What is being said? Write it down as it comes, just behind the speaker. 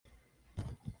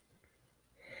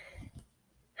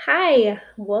Hi,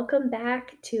 welcome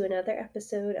back to another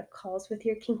episode of Calls with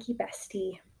Your Kinky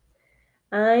Bestie.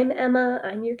 I'm Emma,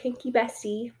 I'm your kinky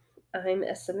bestie. I'm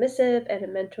a submissive and a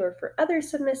mentor for other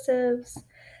submissives.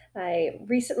 I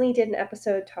recently did an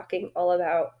episode talking all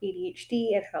about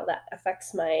ADHD and how that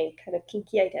affects my kind of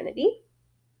kinky identity.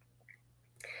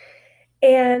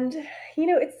 And,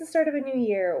 it's the start of a new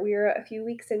year. We're a few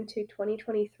weeks into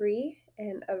 2023,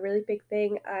 and a really big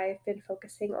thing I've been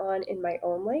focusing on in my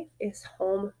own life is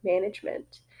home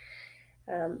management.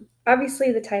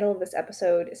 Obviously, the title of this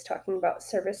episode is talking about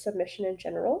service submission in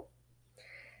general,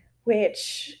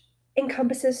 which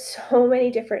encompasses so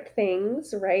many different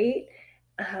things, right?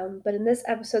 But in this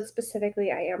episode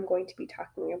specifically, I am going to be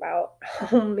talking about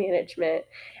home management,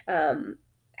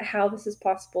 how this is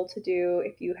possible to do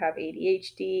if you have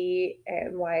ADHD,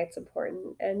 and why it's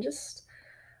important, and just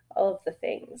all of the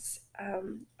things.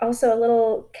 Also, a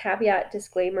little caveat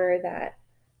disclaimer that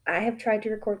I have tried to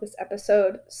record this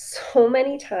episode so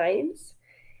many times,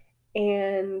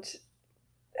 and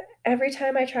every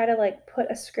time I try to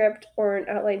put a script or an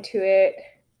outline to it,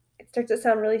 it starts to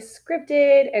sound really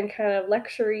scripted and kind of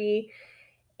lectury,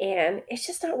 and it's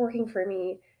just not working for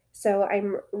me. So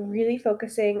I'm really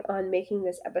focusing on making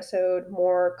this episode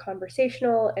more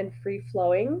conversational and free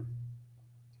flowing.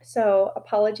 So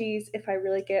apologies if I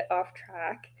really get off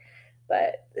track,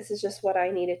 but this is just what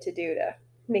I needed to do to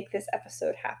make this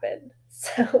episode happen.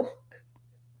 So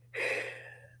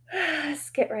let's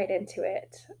get right into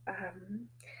it.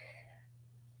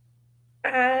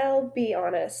 I'll be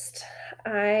honest,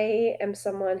 I am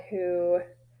someone who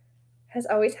has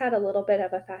always had a little bit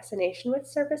of a fascination with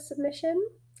service submission.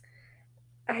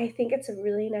 I think it's a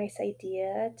really nice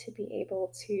idea to be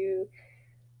able to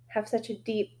have such a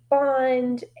deep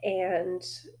bond and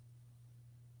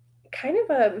kind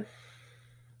of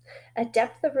a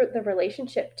depth of the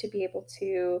relationship to be able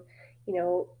to,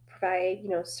 provide,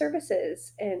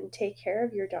 services and take care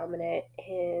of your dominant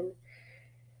in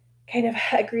kind of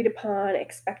agreed upon,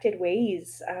 expected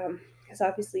ways. Because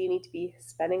obviously, you need to be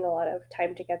spending a lot of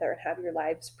time together and have your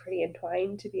lives pretty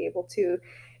entwined to be able to,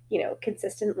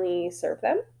 consistently serve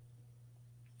them.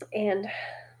 And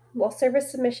while service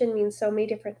submission means so many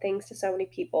different things to so many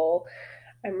people,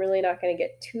 I'm really not going to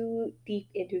get too deep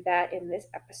into that in this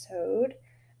episode.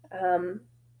 Um,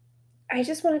 I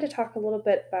just wanted to talk a little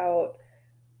bit about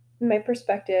my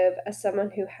perspective as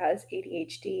someone who has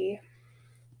ADHD,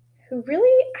 who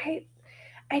really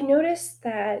I noticed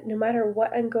that no matter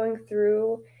what I'm going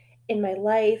through in my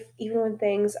life, even when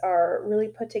things are really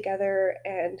put together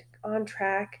and on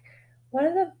track, one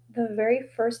of the very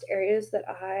first areas that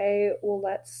I will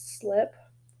let slip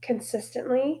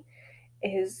consistently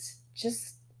is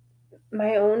just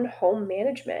my own home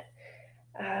management.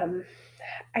 Um,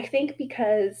 I think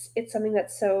because it's something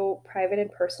that's so private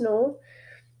and personal,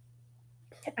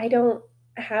 I don't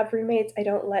have roommates. I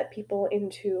don't let people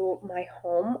into my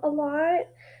home a lot,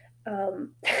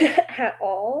 at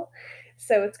all.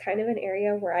 So it's kind of an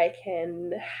area where I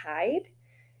can hide.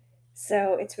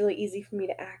 So it's really easy for me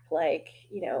to act like,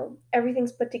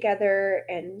 everything's put together.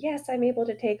 And yes, I'm able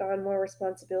to take on more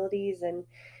responsibilities and,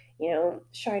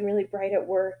 shine really bright at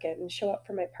work and show up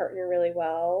for my partner really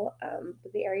well.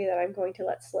 But the area that I'm going to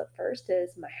let slip first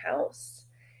is my house.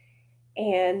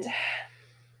 And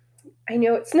I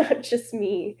know it's not just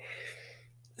me.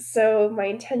 So, my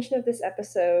intention of this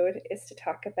episode is to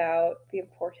talk about the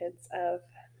importance of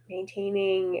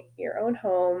maintaining your own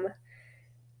home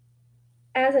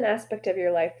as an aspect of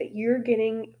your life that you're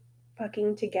getting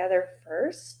fucking together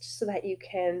first so that you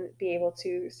can be able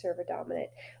to serve a dominant,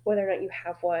 whether or not you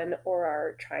have one or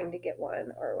are trying to get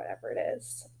one or whatever it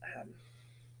is.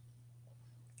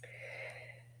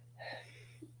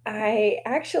 I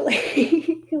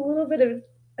actually, a little bit of,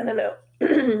 I don't know.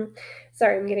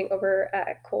 Sorry, I'm getting over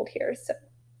a cold here, so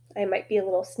I might be a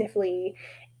little sniffly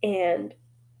and,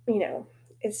 you know,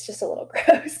 it's just a little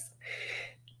gross.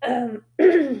 Um,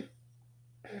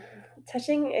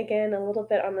 touching again a little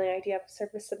bit on the idea of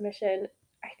service submission,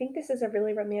 I think this is a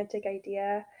really romantic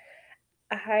idea.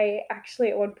 I actually,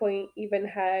 at one point, even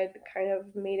had kind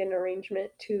of made an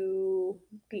arrangement to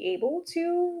be able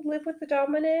to live with the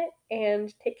dominant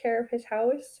and take care of his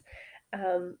house.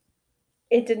 Um,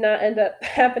 it did not end up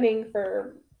happening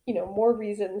for more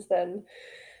reasons than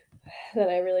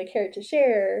I really cared to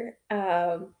share.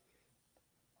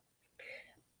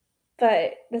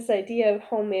 But this idea of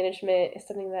home management is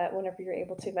something that whenever you're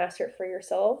able to master it for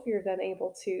yourself, you're then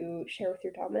able to share with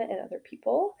your dominant and other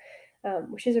people,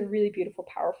 which is a really beautiful,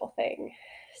 powerful thing.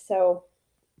 So,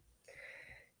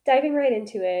 diving right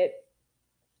into it,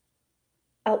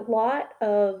 a lot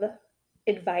of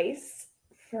advice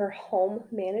for home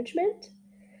management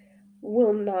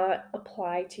will not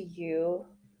apply to you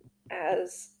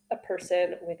as a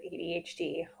person with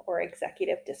ADHD or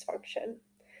executive dysfunction.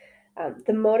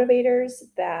 The motivators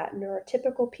that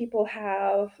neurotypical people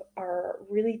have are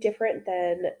really different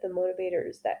than the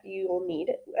motivators that you will need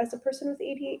as a person with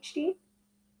ADHD.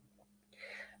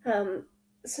 Um,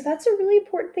 so that's a really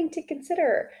important thing to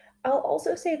consider. I'll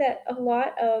also say that a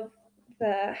lot of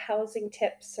the housing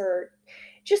tips or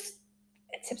just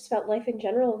tips about life in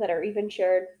general that are even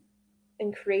shared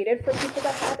and created for people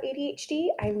that have ADHD,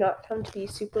 I've not found to be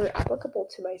super applicable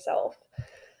to myself.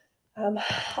 Um,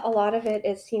 a lot of it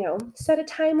is, set a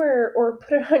timer or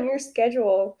put it on your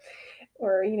schedule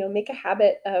or, make a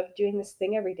habit of doing this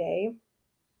thing every day.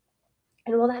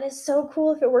 And while that is so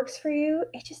cool if it works for you,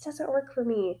 it just doesn't work for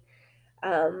me.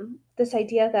 This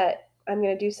idea that I'm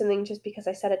going to do something just because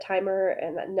I set a timer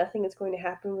and that nothing is going to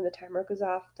happen when the timer goes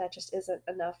off, that just isn't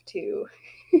enough to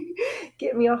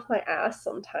get me off my ass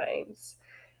sometimes.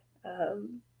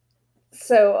 Um,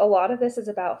 so a lot of this is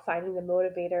about finding the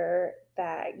motivator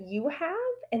that you have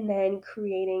and then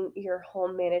creating your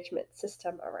home management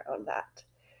system around that.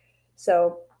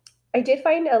 So I did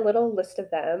find a little list of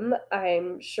them.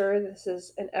 I'm sure this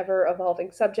is an ever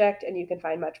evolving subject and you can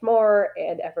find much more,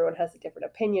 and everyone has a different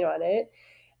opinion on it.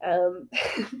 Um,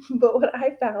 but what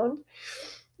I found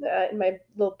in my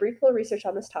brief little research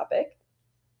on this topic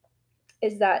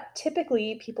is that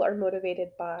typically people are motivated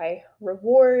by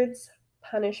rewards,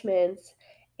 punishments,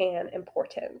 and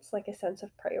importance, like a sense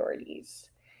of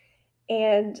priorities.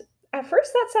 And at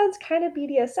first, that sounds kind of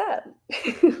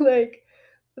BDSM. Like,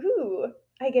 ooh,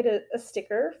 I get a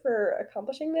sticker for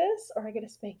accomplishing this, or I get a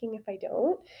spanking if I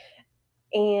don't.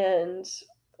 And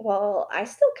while I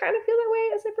still kind of feel that way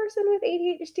as a person with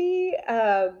ADHD,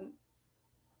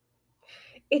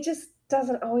 it just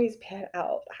doesn't always pan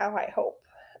out how I hope.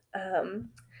 Um,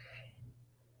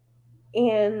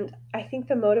 And I think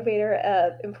the motivator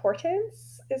of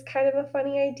importance is kind of a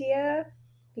funny idea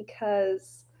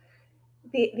because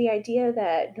the idea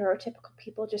that neurotypical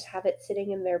people just have it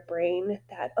sitting in their brain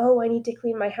that, oh, I need to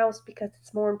clean my house because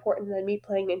it's more important than me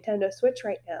playing Nintendo Switch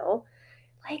right now.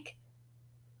 Like,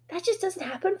 that just doesn't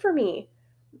happen for me.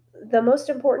 The most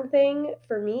important thing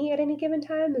for me at any given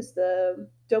time is the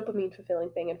dopamine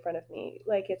fulfilling thing in front of me.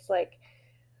 Like, it's like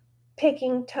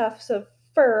picking tufts of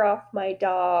fur off my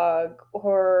dog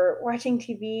or watching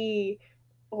TV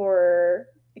or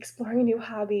exploring a new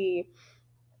hobby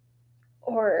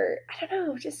or I don't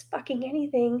know, just fucking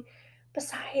anything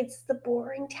besides the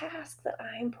boring task that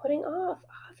I'm putting off,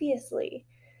 obviously.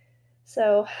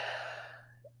 So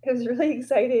it was really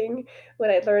exciting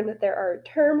when I learned that there are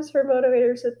terms for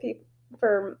motivators with people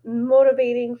for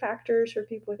motivating factors for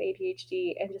people with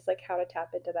ADHD and just like how to tap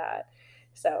into that.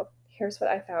 So here's what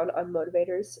I found on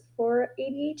motivators for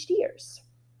ADHDers.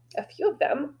 A few of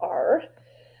them are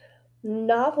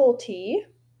novelty,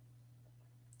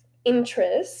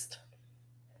 interest,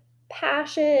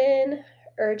 passion,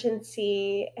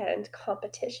 urgency, and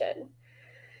competition.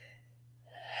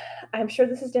 I'm sure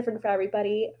this is different for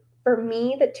everybody. For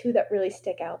me, the two that really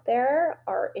stick out there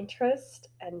are interest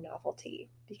and novelty.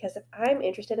 Because if I'm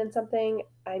interested in something,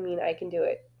 I mean, I can do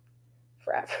it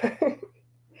forever.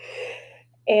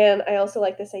 And I also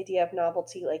like this idea of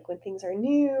novelty, like when things are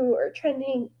new or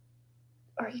trending,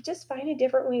 or you just find a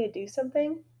different way to do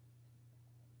something.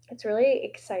 It's really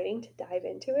exciting to dive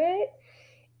into it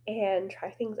and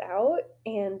try things out.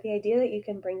 And the idea that you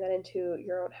can bring that into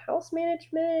your own house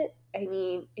management, I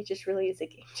mean, it just really is a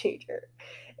game changer.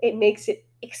 It makes it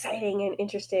exciting and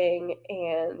interesting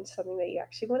and something that you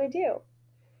actually want to do.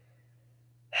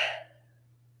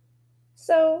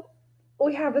 So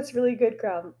we have this really good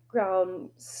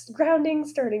grounding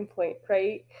starting point,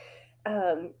 right?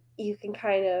 You can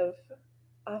kind of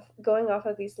going off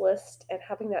of these lists and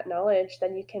having that knowledge,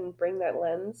 then you can bring that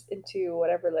lens into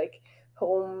whatever like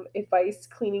home advice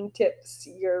cleaning tips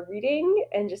you're reading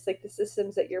and just like the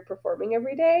systems that you're performing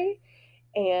every day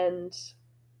and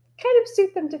kind of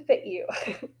suit them to fit you.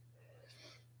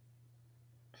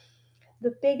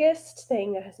 The biggest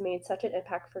thing that has made such an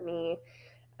impact for me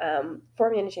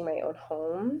for managing my own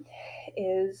home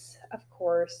is, of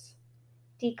course,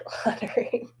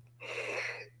 decluttering.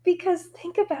 Because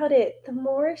think about it, the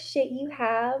more shit you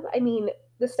have, I mean,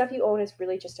 the stuff you own is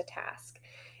really just a task.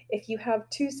 If you have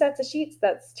two sets of sheets,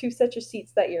 that's two sets of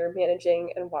sheets that you're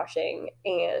managing and washing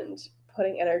and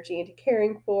putting energy into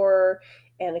caring for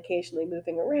and occasionally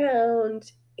moving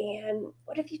around. And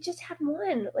what if you just had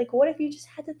one? Like, what if you just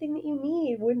had the thing that you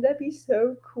need? Wouldn't that be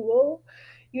so cool?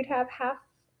 You'd have half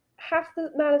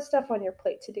the amount of stuff on your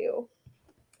plate to do.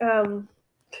 Um,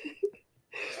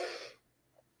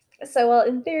 So, while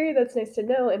in theory that's nice to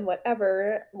know and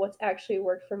whatever, what's actually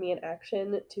worked for me in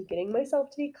action to getting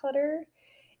myself to declutter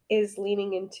is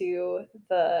leaning into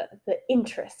the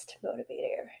interest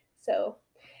motivator. So,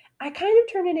 I kind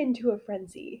of turn it into a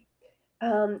frenzy.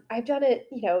 I've done it,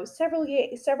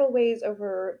 several ways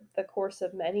over the course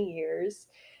of many years.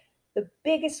 The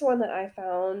biggest one that I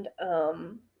found,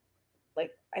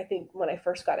 like I think when I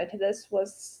first got into this,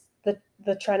 was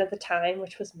the trend of the time,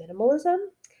 which was minimalism.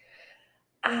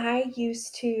 I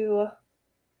used to,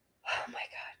 oh my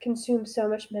god, consume so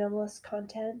much minimalist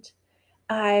content.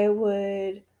 I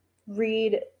would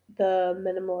read the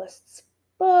minimalist's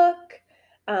book.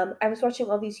 I was watching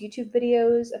all these YouTube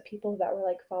videos of people that were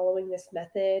like following this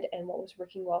method and what was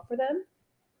working well for them.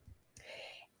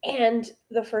 And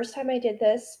the first time I did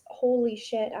this, holy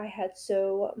shit, I had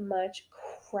so much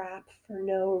crap for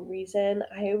no reason.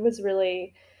 I was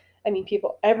really, I mean,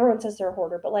 everyone says they're a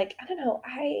hoarder, but like, I don't know,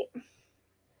 I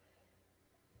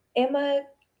am a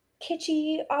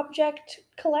kitschy object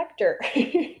collector.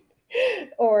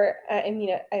 Or, I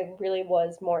mean, I really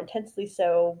was more intensely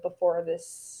so before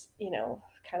this,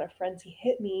 kind of frenzy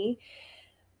hit me.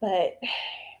 But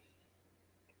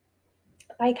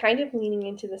by kind of leaning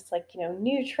into this, like,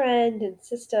 new trend and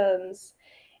systems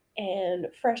and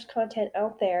fresh content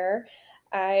out there,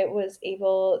 I was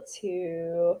able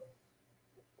to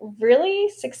really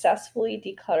successfully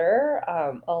declutter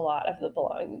a lot of the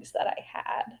belongings that I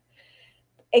had.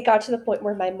 It got to the point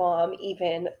where my mom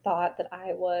even thought that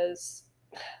I was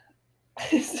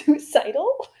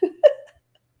suicidal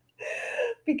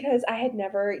because I had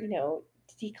never,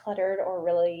 decluttered or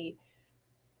really,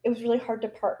 it was really hard to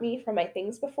part me from my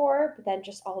things before, but then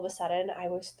just all of a sudden I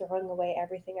was throwing away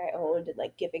everything I owned and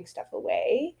like giving stuff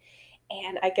away.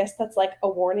 And I guess that's like a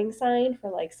warning sign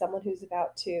for like someone who's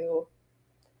about to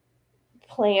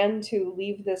plan to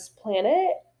leave this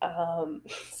planet,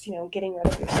 getting rid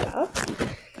of your stuff.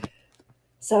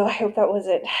 So I hope that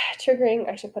wasn't triggering.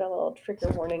 I should put a little trigger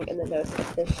warning in the notes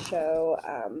of this show.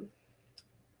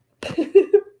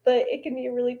 But it can be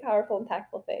a really powerful,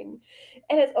 impactful thing.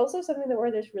 And it's also something that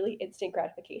where there's really instant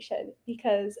gratification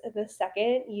because the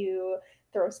second you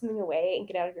throw something away and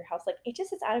get out of your house, like it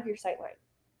just is out of your sight line.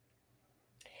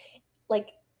 Like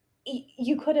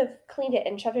you could have cleaned it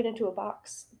and shoved it into a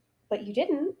box, but you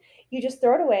didn't. You just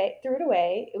threw it away.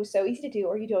 It was so easy to do,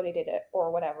 or you donated it,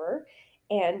 or whatever.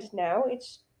 And now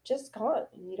it's just gone.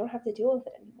 And you don't have to deal with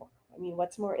it anymore. I mean,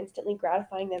 what's more instantly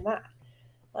gratifying than that?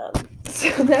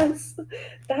 So that's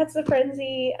the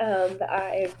frenzy that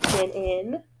I've been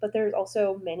in. But there's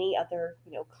also many other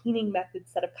cleaning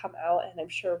methods that have come out, and I'm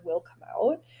sure will come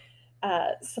out.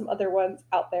 Some other ones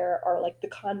out there are like the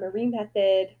KonMari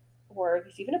method, or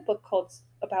there's even a book called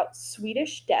about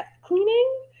Swedish death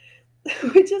cleaning,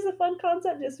 which is a fun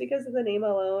concept just because of the name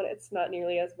alone. It's not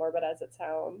nearly as morbid as it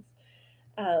sounds.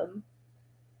 Um,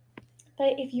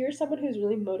 but if you're someone who's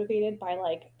really motivated by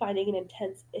like finding an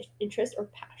intense interest or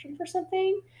passion for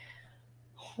something,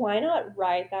 why not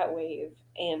ride that wave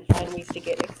and find ways to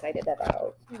get excited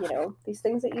about, these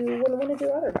things that you wouldn't want to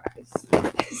do otherwise.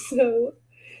 So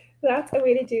that's a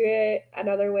way to do it.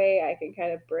 Another way I can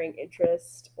kind of bring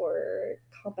interest or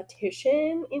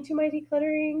competition into my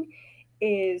decluttering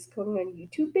is going on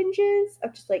YouTube binges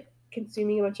of just like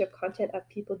consuming a bunch of content of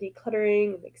people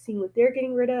decluttering and like seeing what they're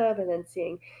getting rid of and then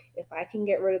seeing if I can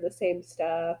get rid of the same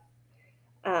stuff.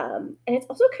 And it's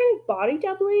also kind of body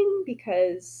doubling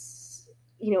because,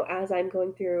 as I'm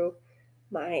going through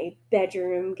my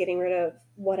bedroom, getting rid of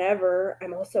whatever,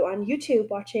 I'm also on YouTube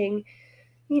watching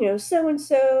so and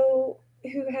so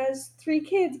who has 3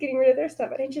 kids getting rid of their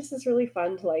stuff. And it just is really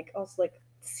fun to like also like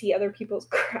see other people's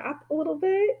crap a little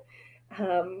bit.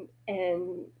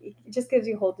 And it just gives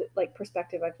you a whole like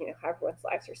perspective of, how everyone's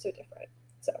lives are so different.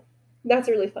 So that's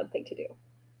a really fun thing to do.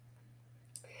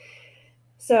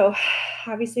 So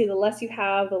obviously the less you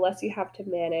have, the less you have to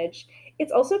manage.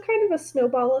 It's also kind of a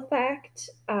snowball effect.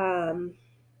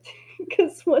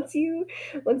 Because once you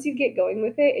get going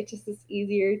with it, it just is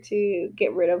easier to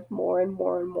get rid of more and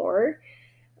more and more.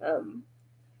 Um,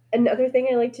 Another thing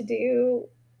I like to do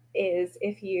is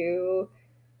if you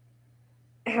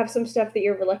have some stuff that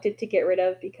you're reluctant to get rid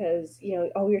of because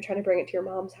you're trying to bring it to your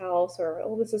mom's house, or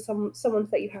this is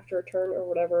someone's that you have to return or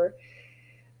whatever,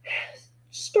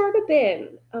 start a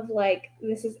bin of like,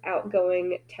 this is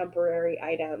outgoing temporary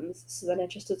items, so then it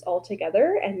just is all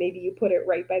together and maybe you put it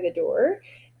right by the door,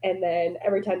 and then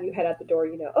every time you head out the door,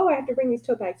 oh, I have to bring these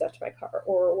tote bags out to my car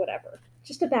or whatever.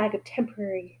 Just a bag or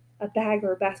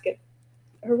a basket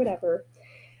or whatever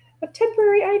of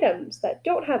temporary items that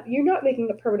you're not making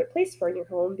a permanent place for in your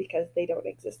home because they don't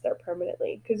exist there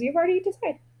permanently because you've already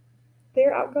decided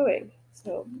they're outgoing.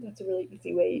 So that's a really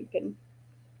easy way you can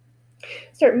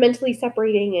start mentally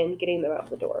separating and getting them out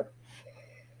the door.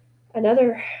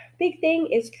 Another big thing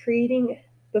is creating,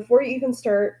 before you even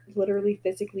start literally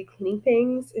physically cleaning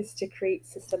things, is to create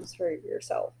systems for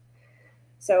yourself.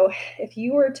 So if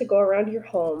you were to go around your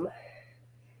home,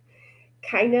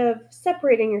 kind of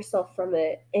separating yourself from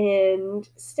it and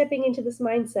stepping into this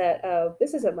mindset of,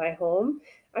 this isn't my home.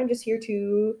 I'm just here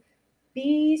to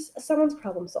be someone's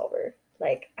problem solver.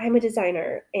 Like, I'm a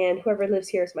designer and whoever lives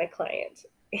here is my client.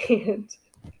 And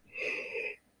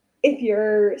if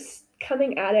you're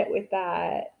coming at it with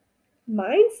that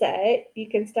mindset, you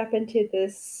can step into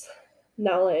this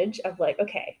knowledge of like,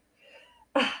 okay,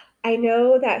 I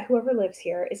know that whoever lives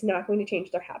here is not going to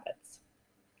change their habits,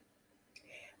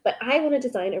 but I want to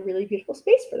design a really beautiful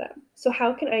space for them. So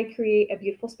how can I create a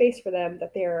beautiful space for them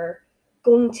that they're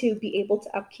going to be able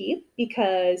to upkeep,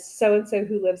 because so and so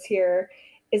who lives here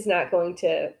is not going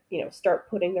to, start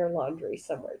putting their laundry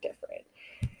somewhere different.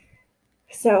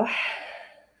 So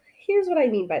here's what I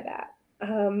mean by that.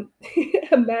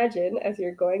 Imagine as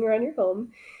you're going around your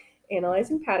home,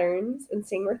 analyzing patterns and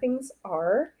seeing where things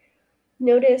are.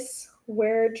 Notice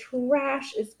where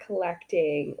trash is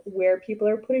collecting, where people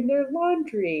are putting their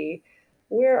laundry,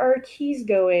 where are keys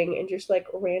going, and just like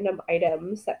random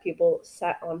items that people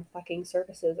set on fucking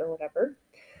surfaces or whatever.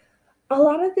 A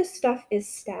lot of this stuff is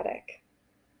static.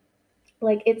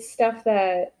 Like, it's stuff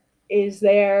that is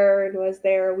there and was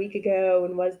there a week ago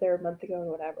and was there a month ago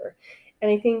and whatever.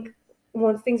 And I think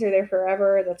once things are there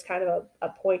forever, that's kind of a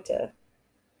point to,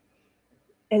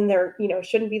 and they're,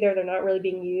 shouldn't be there, they're not really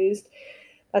being used.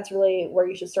 That's really where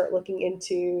you should start looking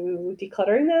into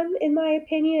decluttering them, in my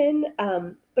opinion.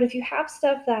 But if you have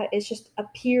stuff that is just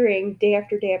appearing day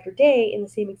after day after day in the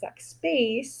same exact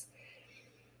space,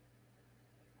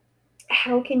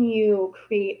 how can you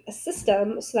create a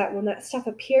system so that when that stuff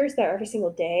appears there every single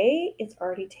day, it's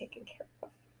already taken care of?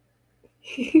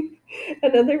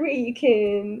 Another way you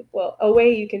can, well, a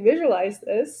way you can visualize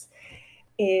this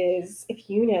is if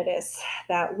you notice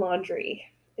that laundry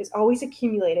is always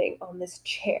accumulating on this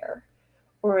chair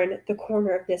or in the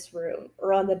corner of this room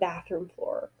or on the bathroom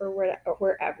floor or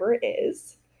wherever it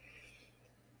is.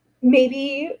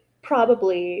 Maybe,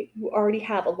 probably, you already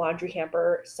have a laundry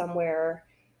hamper somewhere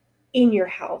in your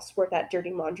house where that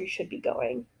dirty laundry should be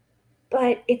going,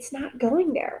 but it's not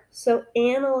going there. So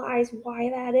analyze why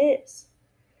that is.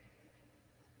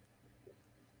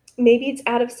 Maybe it's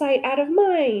out of sight, out of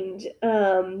mind.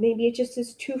 Maybe it just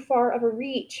is too far of a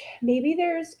reach. Maybe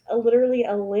there's literally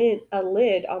a lid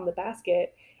on the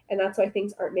basket, and that's why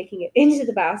things aren't making it into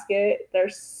the basket. They're,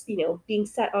 being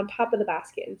set on top of the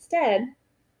basket instead.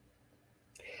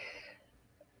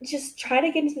 Just try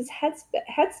to get into this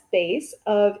headspace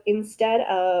of, instead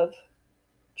of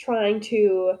trying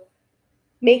to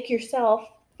make yourself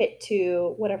fit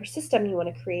to whatever system you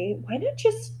want to create, why not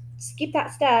just skip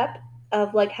that step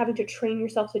of like having to train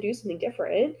yourself to do something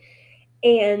different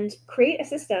and create a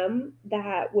system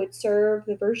that would serve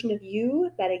the version of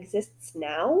you that exists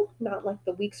now, not like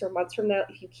the weeks or months from now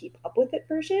if you keep up with it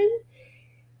version,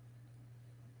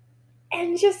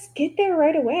 and just get there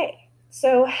right away.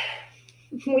 So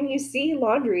when you see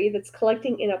laundry that's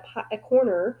collecting in a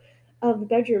corner of the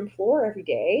bedroom floor every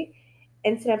day,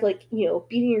 instead of like,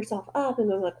 beating yourself up and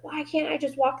going like, why can't I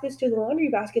just walk this to the laundry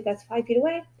basket that's 5 feet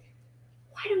away?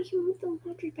 Why don't you move the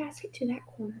laundry basket to that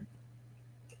corner?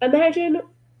 Imagine,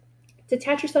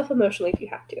 detach yourself emotionally if you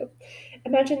have to.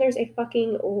 Imagine there's a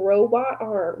fucking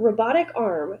robotic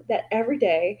arm that every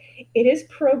day it is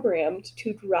programmed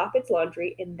to drop its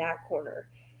laundry in that corner.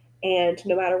 And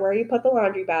no matter where you put the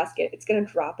laundry basket, it's going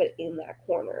to drop it in that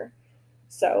corner.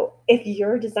 So if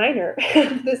you're a designer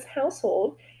of this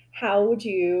household, how would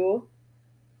you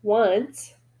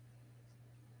want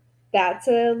that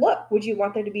to look? Would you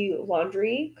want there to be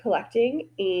laundry collecting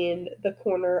in the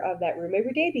corner of that room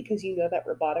every day because you know that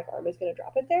robotic arm is going to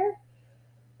drop it there?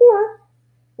 Or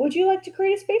would you like to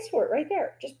create a space for it right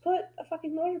there? Just put a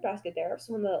fucking laundry basket there.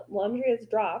 So when the laundry is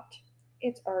dropped,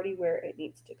 it's already where it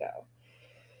needs to go.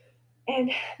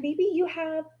 And maybe you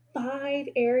have 5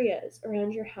 areas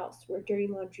around your house where dirty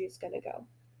laundry is going to go.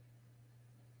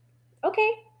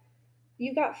 Okay,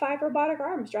 you got 5 robotic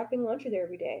arms dropping laundry there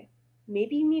every day.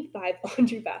 Maybe you need 5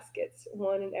 laundry baskets,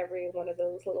 one in every one of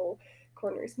those little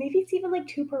corners. Maybe it's even like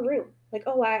 2 per room. Like,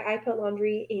 oh, I put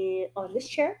laundry on this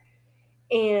chair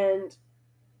and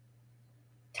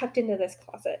tucked into this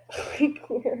closet, like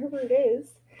wherever it is.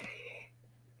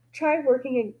 Try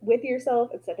working with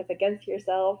yourself instead of against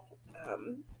yourself.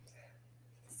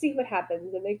 See what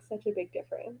happens. It makes such a big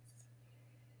difference.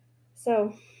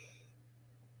 So,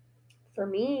 for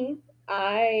me,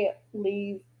 I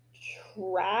leave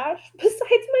trash besides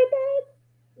my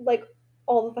bed, like,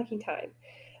 all the fucking time.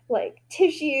 Like,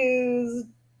 tissues,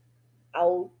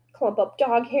 I'll clump up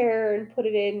dog hair and put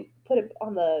it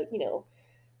on the,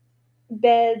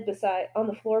 on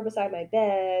the floor beside my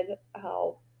bed.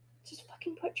 I'll just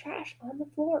fucking put trash on the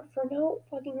floor for no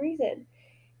fucking reason.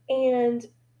 And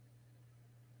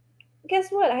guess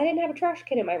what? I didn't have a trash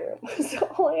can in my room. So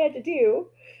all I had to do,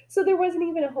 so there wasn't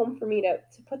even a home for me to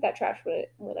put that trash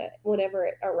whenever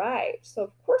it arrived. So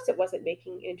of course it wasn't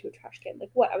making it into a trash can.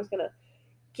 Like what? I was gonna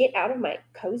get out of my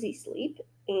cozy sleep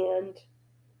and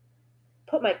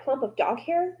put my clump of dog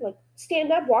hair, like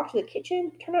stand up, walk to the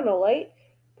kitchen, turn on a light,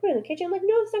 put it in the kitchen. Like,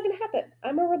 no, it's not gonna happen.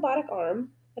 I'm a robotic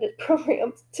arm that is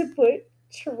programmed to put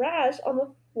trash on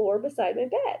the floor beside my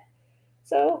bed.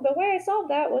 So the way I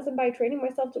solved that wasn't by training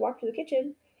myself to walk to the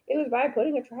kitchen. It was by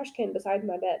putting a trash can beside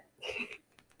my bed.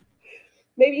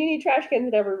 Maybe you need trash cans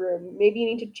in every room. Maybe you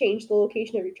need to change the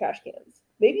location of your trash cans.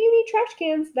 Maybe you need trash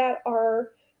cans that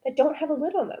don't have a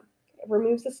lid on them. It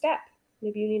removes a step.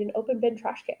 Maybe you need an open bin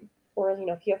trash can. Or,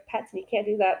 if you have pets and you can't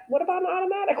do that, what about an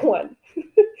automatic one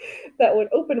that would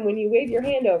open when you wave your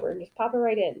hand over and just pop it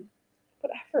right in?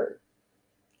 Whatever.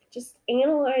 Just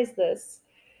analyze this.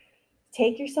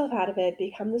 Take yourself out of it.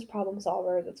 Become this problem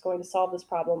solver that's going to solve this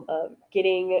problem of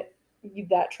getting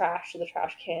that trash to the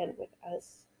trash can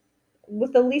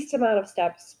with the least amount of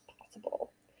steps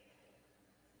possible.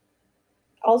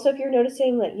 Also, if you're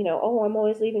noticing that, oh, I'm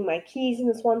always leaving my keys in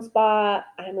this one spot,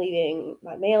 I'm leaving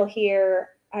my mail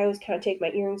here, I always kind of take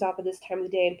my earrings off at this time of the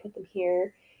day and put them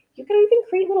here. You can even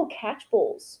create little catch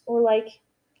bowls or like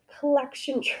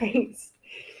collection trays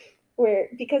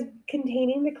because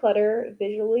containing the clutter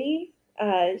visually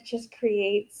just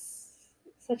creates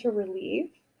such a relief.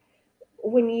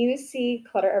 When you see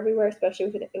clutter everywhere, especially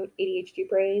with an ADHD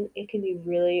brain, it can be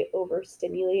really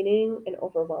overstimulating and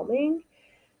overwhelming.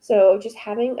 So just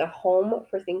having a home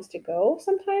for things to go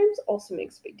sometimes also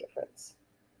makes a big difference.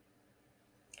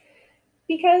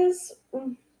 Because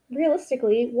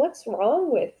realistically, what's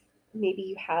wrong with maybe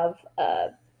you have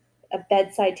a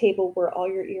bedside table where all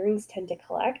your earrings tend to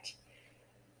collect?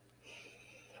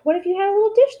 What if you had a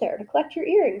little dish there to collect your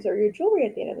earrings or your jewelry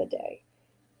at the end of the day?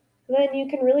 Then you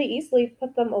can really easily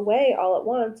put them away all at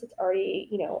once. It's already,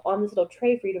 on this little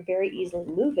tray for you to very easily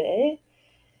move it.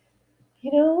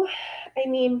 I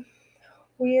mean,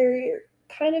 we're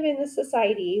kind of in this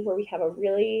society where we have a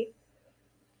really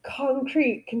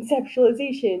concrete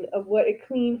conceptualization of what a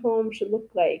clean home should look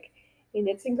like. And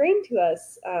it's ingrained to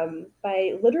us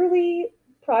by literally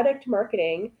product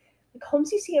marketing. Like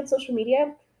homes you see on social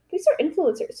media, these are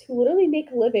influencers who literally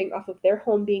make a living off of their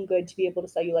home being good to be able to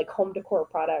sell you like home decor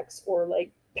products or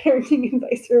like parenting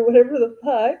advice or whatever the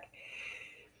fuck.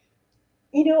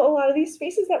 A lot of these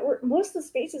spaces most of the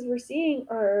spaces we're seeing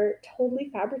are totally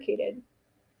fabricated.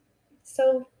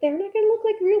 So they're not going to look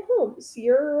like real homes.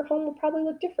 Your home will probably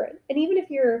look different. And even if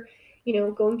you're,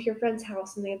 going to your friend's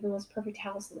house and they have the most perfect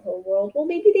house in the whole world, well,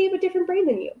 maybe they have a different brain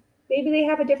than you. Maybe they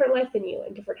have a different life than you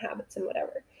and different habits and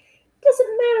whatever. It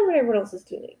doesn't matter what everyone else is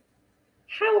doing.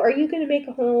 How are you going to make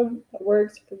a home that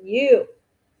works for you?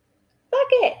 Fuck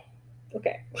it.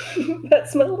 Okay.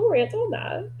 That's my little rant on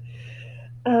that.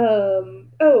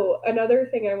 Another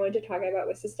thing I wanted to talk about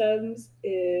with systems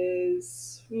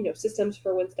is, systems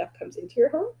for when stuff comes into your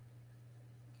home.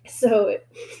 So,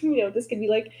 this could be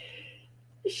like,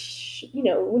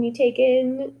 when you take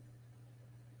in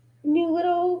new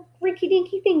little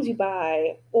rinky-dinky things you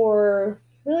buy, or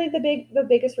really the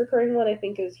biggest recurring one I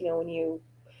think is, when you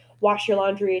wash your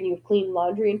laundry and you have clean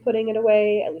laundry and putting it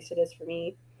away, at least it is for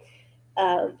me,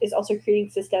 is also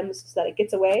creating systems so that it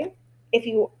gets away. If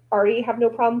you already have no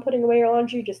problem putting away your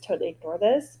laundry, just totally ignore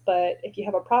this. But if you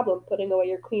have a problem putting away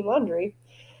your clean laundry,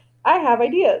 I have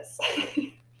ideas.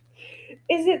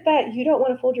 Is it that you don't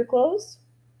want to fold your clothes?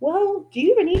 Well, do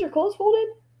you even need your clothes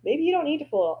folded? Maybe you don't need to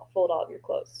fold all of your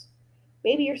clothes.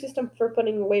 Maybe your system for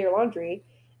putting away your laundry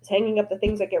is hanging up the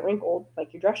things that get wrinkled,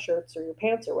 like your dress shirts or your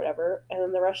pants or whatever, and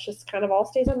then the rest just kind of all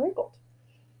stays unwrinkled.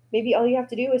 Maybe all you have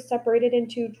to do is separate it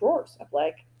into drawers of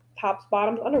like tops,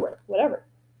 bottoms, underwear, whatever.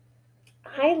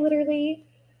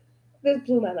 This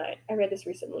blew my mind. I read this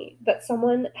recently that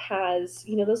someone has,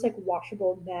 those like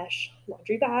washable mesh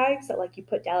laundry bags that like you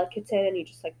put delicates in and you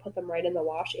just like put them right in the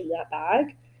wash in that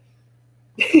bag.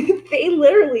 They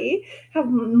literally have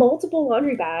multiple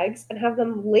laundry bags and have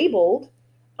them labeled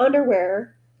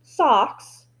underwear,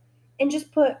 socks, and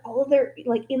just put all of their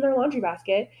like in their laundry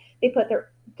basket. They put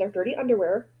their dirty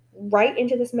underwear right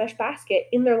into this mesh basket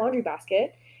in their laundry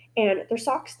basket and their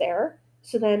socks there.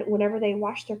 So then whenever they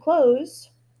wash their clothes,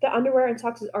 the underwear and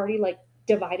socks is already like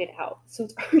divided out. So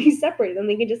it's already separated. And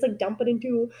they can just like dump it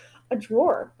into a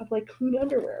drawer of like clean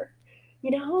underwear.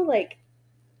 You know, like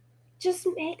just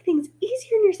make things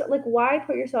easier on yourself. Like why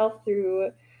put yourself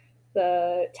through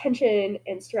the tension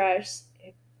and stress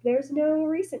if there's no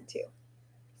reason to?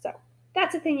 So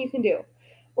that's a thing you can do.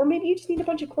 Or maybe you just need a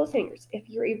bunch of clothes hangers. If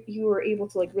you are able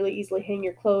to like really easily hang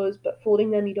your clothes, but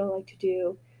folding them you don't like to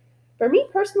do. For me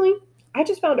personally, I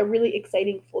just found a really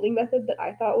exciting folding method that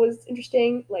I thought was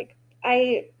interesting. Like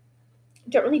I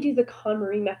don't really do the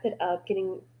KonMari method of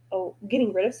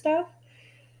getting rid of stuff,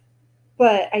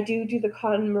 but I do the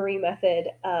KonMari method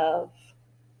of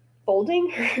folding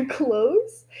her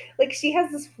clothes. Like she has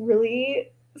this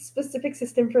really specific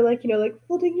system for like, like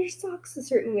folding your socks a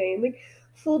certain way and like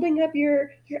folding up your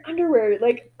underwear.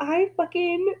 Like I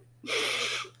fucking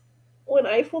when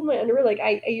I fold my underwear, like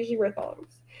I usually wear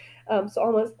thongs. So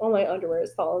almost all my underwear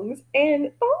is thongs.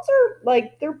 And thongs are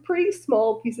like they're pretty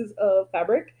small pieces of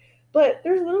fabric, but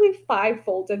there's literally 5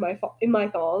 folds in my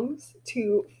thongs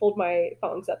to fold my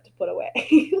thongs up to put away.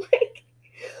 Like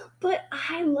but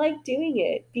I like doing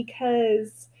it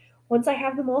because once I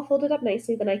have them all folded up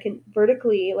nicely, then I can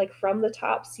vertically, like from the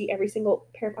top, see every single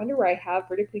pair of underwear I have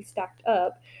vertically stacked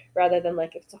up rather than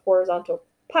like if it's a horizontal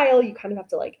pile, you kind of have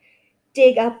to like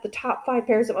dig up the top 5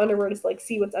 pairs of underwear to like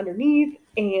see what's underneath.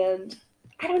 And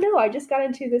I don't know, I just got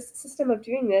into this system of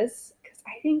doing this because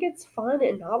I think it's fun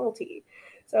and novelty.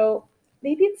 So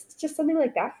maybe it's just something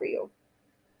like that for you.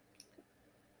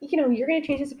 You're gonna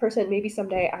change as a person. Maybe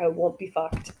someday I won't be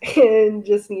fucked and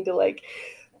just need to like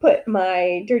put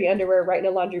my dirty underwear right in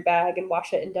a laundry bag and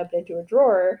wash it and dump it into a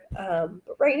drawer.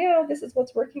 But right now, this is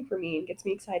what's working for me and gets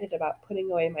me excited about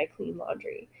putting away my clean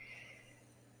laundry.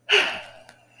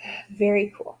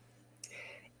 Very cool.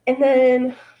 And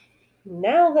then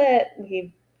now that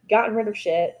we've gotten rid of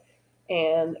shit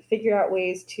and figured out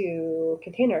ways to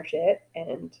contain our shit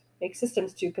and make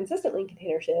systems to consistently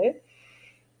contain our shit,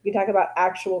 we talk about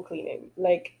actual cleaning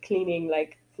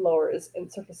like floors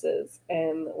and surfaces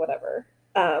and whatever.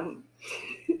 Um,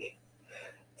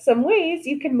 some ways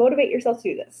you can motivate yourself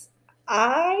to do this.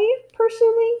 I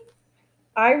personally,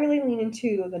 I really lean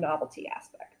into the novelty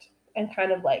aspect and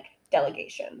kind of like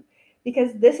delegation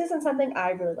because this isn't something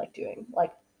I really like doing.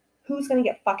 Like, who's going to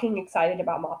get fucking excited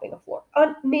about mopping a floor?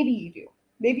 Maybe you do.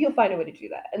 Maybe you'll find a way to do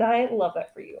that. And I love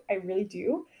that for you. I really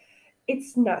do.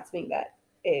 It's not something that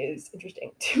is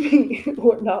interesting to me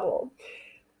or novel.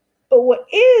 But what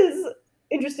is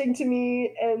interesting to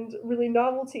me and really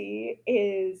novelty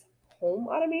is home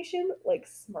automation, like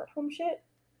smart home shit.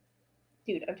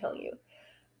 Dude, I'm telling you,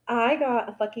 I got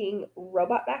a fucking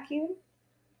robot vacuum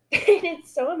and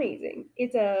it's so amazing.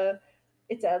 It's a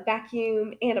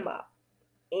vacuum and a mop.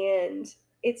 And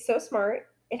it's so smart.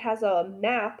 It has a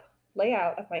map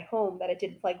layout of my home that it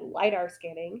did like LiDAR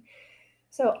scanning.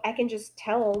 So I can just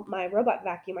tell my robot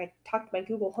vacuum, I talk to my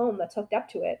Google Home that's hooked up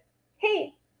to it,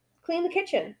 hey, clean the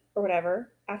kitchen or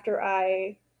whatever after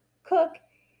I cook.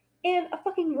 And a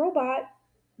fucking robot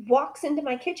walks into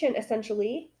my kitchen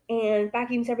essentially and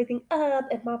vacuums everything up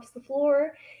and mops the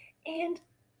floor. And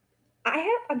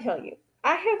I'm telling you,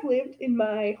 I have lived in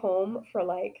my home for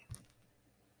like,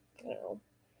 I don't know,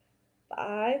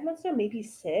 5 months now, maybe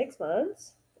 6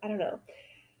 months. I don't know.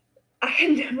 I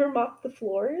had never mopped the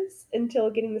floors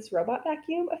until getting this robot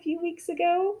vacuum a few weeks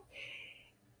ago.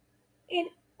 And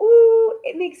oh,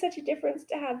 it makes such a difference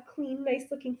to have clean, nice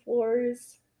looking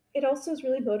floors. It also is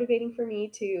really motivating for me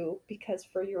to, because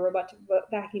for your robot to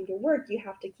vacuum to work, you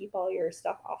have to keep all your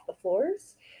stuff off the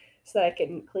floors so that I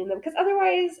can clean them. Because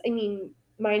otherwise, I mean,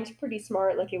 mine's pretty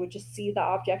smart. Like it would just see the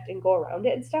object and go around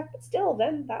it and stuff. But still,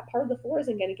 then that part of the floor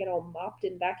isn't going to get all mopped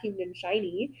and vacuumed and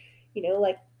shiny.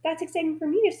 Like that's exciting for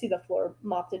me to see the floor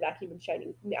mopped and vacuumed and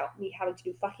shiny without me having to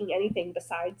do fucking anything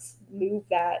besides move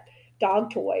that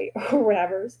dog toy or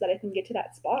whatever so that I can get to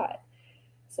that spot.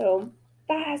 So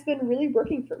that has been really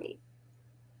working for me.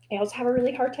 I also have a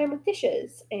really hard time with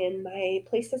dishes, and my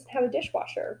place doesn't have a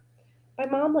dishwasher. My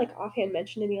mom, like, offhand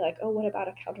mentioned to me, like, oh, what about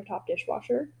a countertop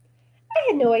dishwasher? I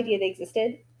had no idea they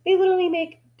existed. They literally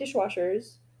make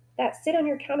dishwashers that sit on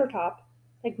your countertop,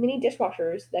 like mini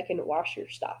dishwashers that can wash your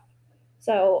stuff.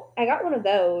 So I got one of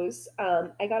those.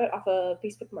 I got it off a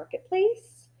Facebook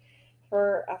Marketplace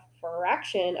for a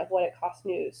fraction of what it cost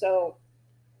new. So,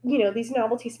 these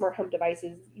novelty smart home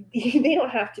devices, they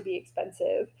don't have to be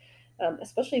expensive,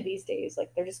 especially these days.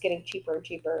 Like, they're just getting cheaper and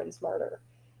cheaper and smarter.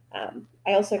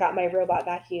 I also got my robot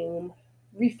vacuum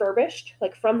refurbished,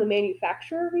 like from the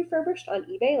manufacturer refurbished on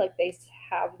eBay. Like, they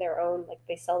have their own, like,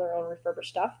 they sell their own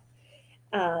refurbished stuff.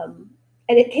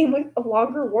 And it came with a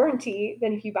longer warranty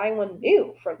than if you buy one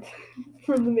new from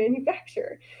from the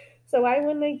manufacturer. So why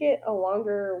wouldn't I get a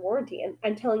longer warranty? And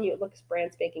I'm telling you, it looks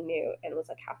brand spanking new and was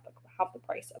like half the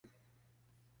price.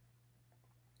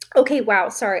 Okay, wow,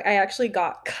 sorry, I actually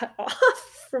got cut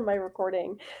off from my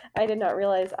recording. I did not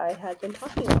realize I had been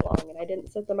talking that long, and I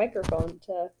didn't set the microphone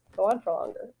to go on for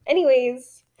longer.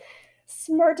 Anyways,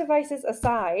 smart devices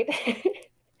aside,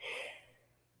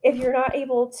 if you're not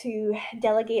able to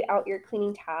delegate out your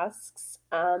cleaning tasks,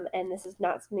 and this is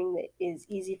not something that is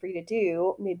easy for you to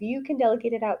do, maybe you can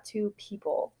delegate it out to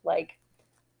people. Like,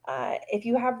 if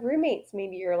you have roommates,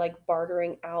 maybe you're like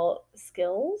bartering out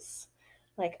skills.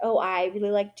 Like, oh, I really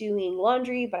like doing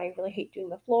laundry, but I really hate doing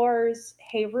the floors.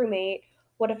 Hey, roommate,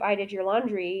 what if I did your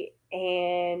laundry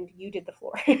and you did the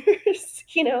floors?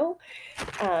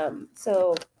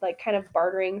 So like kind of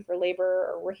bartering for labor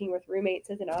or working with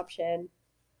roommates is an option.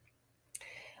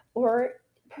 Or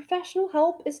professional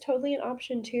help is totally an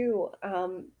option too.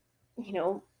 You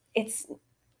know, it's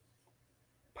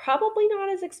probably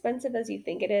not as expensive as you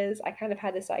think it is. I kind of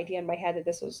had this idea in my head that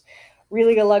this was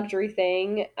really a luxury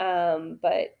thing,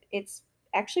 but it's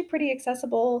actually pretty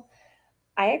accessible.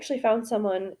 I actually found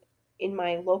someone in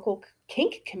my local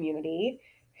kink community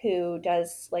who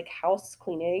does like house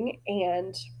cleaning,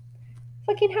 and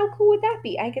fucking how cool would that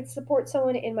be? I could support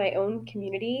someone in my own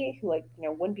community who like,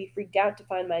 wouldn't be freaked out to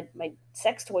find my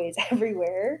sex toys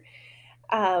everywhere.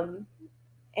 Um,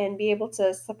 and be able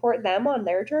to support them on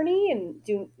their journey and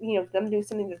do them do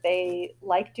something that they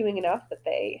like doing enough that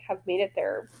they have made it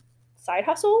their side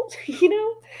hustle.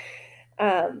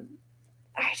 um,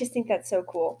 I just think that's so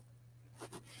cool.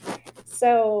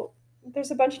 So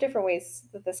there's a bunch of different ways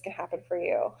that this can happen for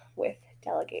you with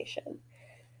delegation.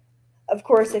 Of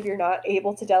course, if you're not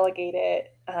able to delegate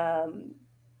it,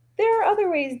 there are other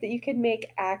ways that you can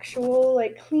make actual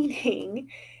like cleaning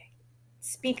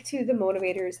speak to the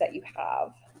motivators that you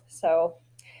have. So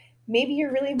maybe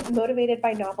you're really motivated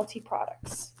by novelty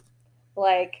products,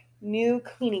 like new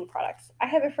cleaning products. I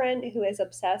have a friend who is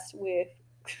obsessed with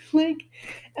like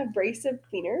abrasive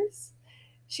cleaners.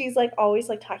 She's like always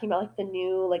like talking about like the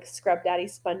new like Scrub Daddy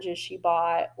sponges she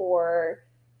bought, or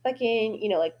fucking,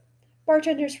 like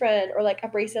bartender's friend, or like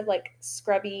abrasive like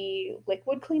scrubby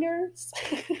liquid cleaners.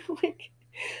 Like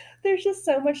there's just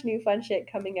so much new fun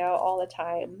shit coming out all the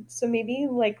time. So maybe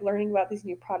like learning about these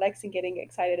new products and getting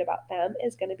excited about them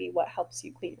is going to be what helps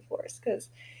you clean your floors. Because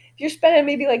if you're spending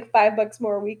maybe like $5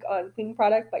 more a week on cleaning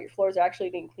product, but your floors are actually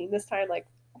being cleaned this time, like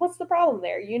what's the problem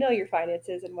there? You know your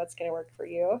finances and what's going to work for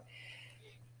you.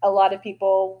 A lot of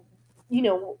people,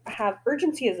 have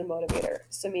urgency as a motivator.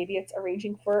 So maybe it's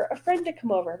arranging for a friend to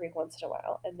come over every once in a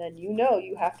while, and then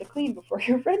you have to clean before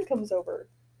your friend comes over.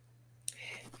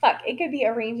 Fuck, it could be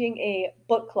arranging a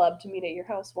book club to meet at your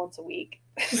house once a week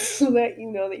so that you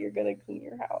know that you're going to clean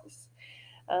your house.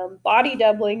 Body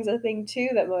doubling's a thing too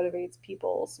that motivates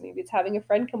people. So maybe it's having a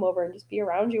friend come over and just be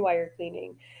around you while you're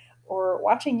cleaning, or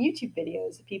watching YouTube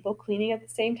videos of people cleaning at the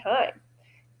same time.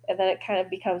 And then it kind of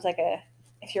becomes like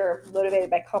if you're motivated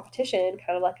by competition,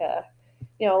 kind of like a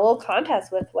little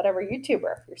contest with whatever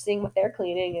YouTuber. You're seeing what they're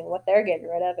cleaning and what they're getting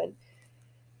rid of, and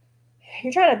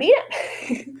you're trying to beat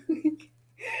it.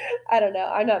 I don't know.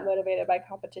 I'm not motivated by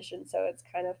competition, so it's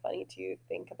kind of funny to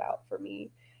think about for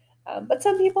me. But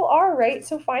some people are, right?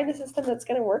 So find the system that's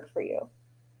going to work for you.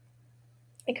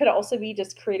 It could also be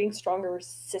just creating stronger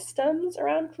systems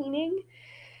around cleaning.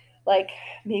 Like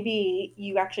maybe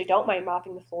you actually don't mind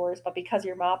mopping the floors, but because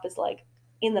your mop is like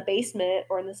in the basement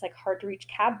or in this like hard to reach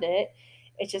cabinet,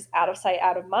 it's just out of sight,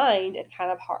 out of mind, and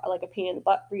kind of hard, like a pain in the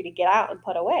butt for you to get out and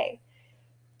put away.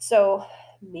 So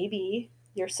maybe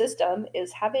your system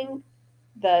is having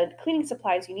the cleaning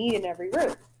supplies you need in every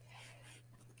room.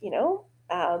 You know,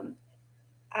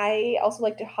 I also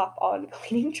like to hop on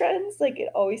cleaning trends. Like it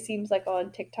always seems like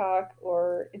on TikTok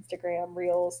or Instagram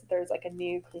Reels, there's like a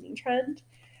new cleaning trend.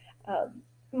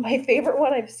 My favorite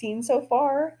one I've seen so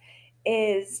far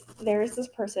is there's this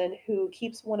person who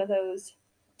keeps one of those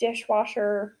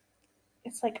dishwasher.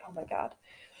 It's like, oh my God,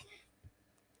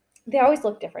 they always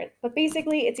look different, but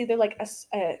basically it's either like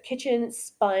a kitchen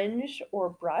sponge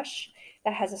or brush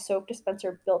that has a soap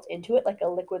dispenser built into it, like a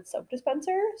liquid soap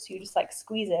dispenser. So you just like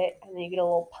squeeze it and then you get a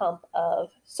little pump of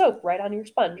soap right on your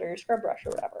sponge or your scrub brush or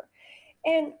whatever.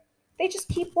 And they just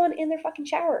keep one in their fucking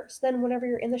shower. So then whenever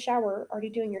you're in the shower already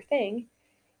doing your thing,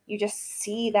 you just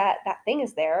see that thing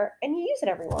is there and you use it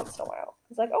every once in a while.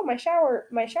 It's like, oh, my shower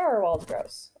wall is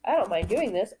gross. I don't mind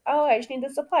doing this. Oh, I just need the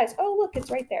supplies. Oh, look,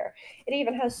 it's right there. It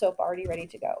even has soap already ready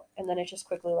to go. And then it's just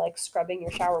quickly like scrubbing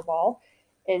your shower wall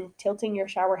and tilting your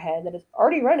shower head that is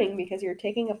already running because you're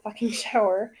taking a fucking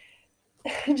shower,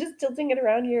 just tilting it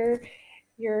around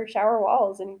your shower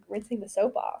walls and rinsing the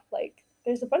soap off. Like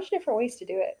there's a bunch of different ways to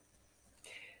do it.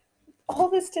 all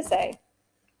this to say,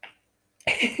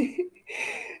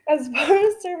 as far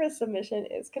as service submission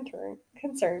is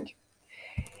concerned,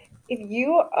 if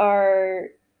you are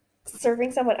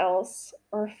serving someone else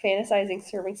or fantasizing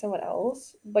serving someone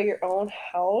else, but your own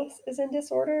house is in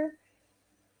disorder,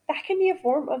 that can be a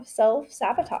form of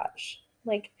self-sabotage.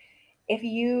 Like if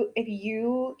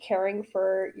you caring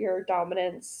for your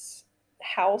dominance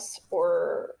house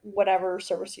or whatever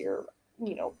service you're,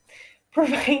 you know,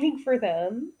 providing for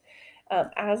them,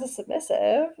 as a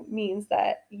submissive means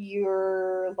that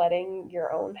you're letting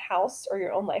your own house or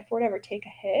your own life or whatever take a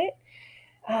hit.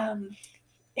 um,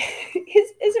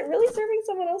 is it really serving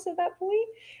someone else at that point,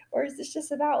 or is this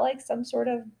just about like some sort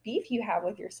of beef you have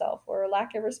with yourself or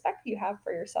lack of respect you have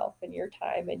for yourself and your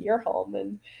time and your home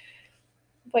and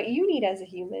what you need as a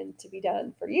human to be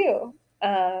done for you?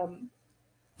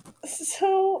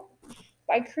 So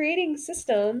by creating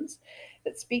systems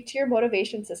that speak to your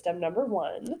motivation system, number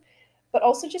one, but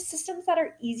also just systems that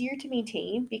are easier to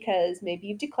maintain because maybe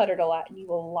you've decluttered a lot and you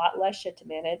have a lot less shit to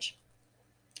manage,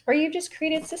 or you've just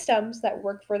created systems that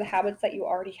work for the habits that you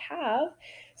already have.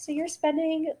 So you're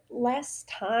spending less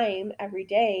time every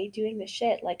day doing the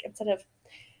shit. Like instead of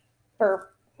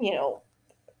for, you know,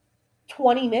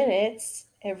 20 minutes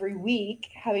every week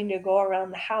having to go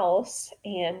around the house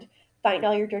and find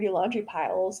all your dirty laundry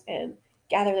piles and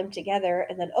gather them together,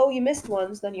 and then, oh, you missed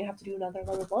one, so then you have to do another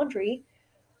load of laundry.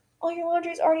 All your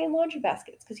laundry is already in laundry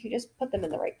baskets because you just put them in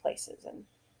the right places and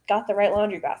got the right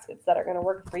laundry baskets that are going to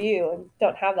work for you and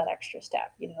don't have that extra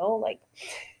step, you know? Like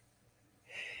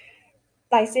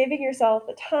by saving yourself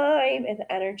the time and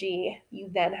the energy,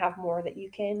 you then have more that you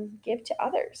can give to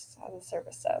others as a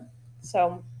service sub.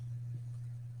 So,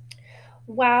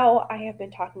 wow, I have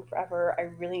been talking forever. I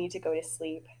really need to go to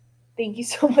sleep. Thank you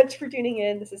so much for tuning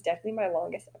in. This is definitely my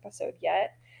longest episode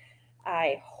yet.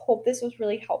 I hope this was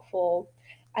really helpful.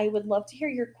 I would love to hear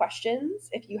your questions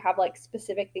if you have like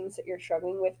specific things that you're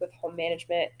struggling with home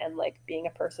management and like being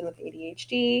a person with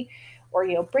ADHD, or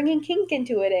you know, bringing kink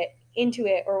into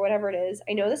it or whatever it is.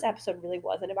 I know this episode really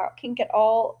wasn't about kink at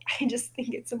all. I just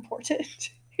think it's important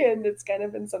and it's kind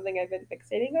of been something I've been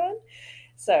fixating on.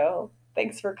 So,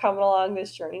 thanks for coming along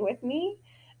this journey with me,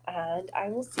 and I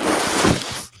will see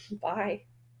you. Bye.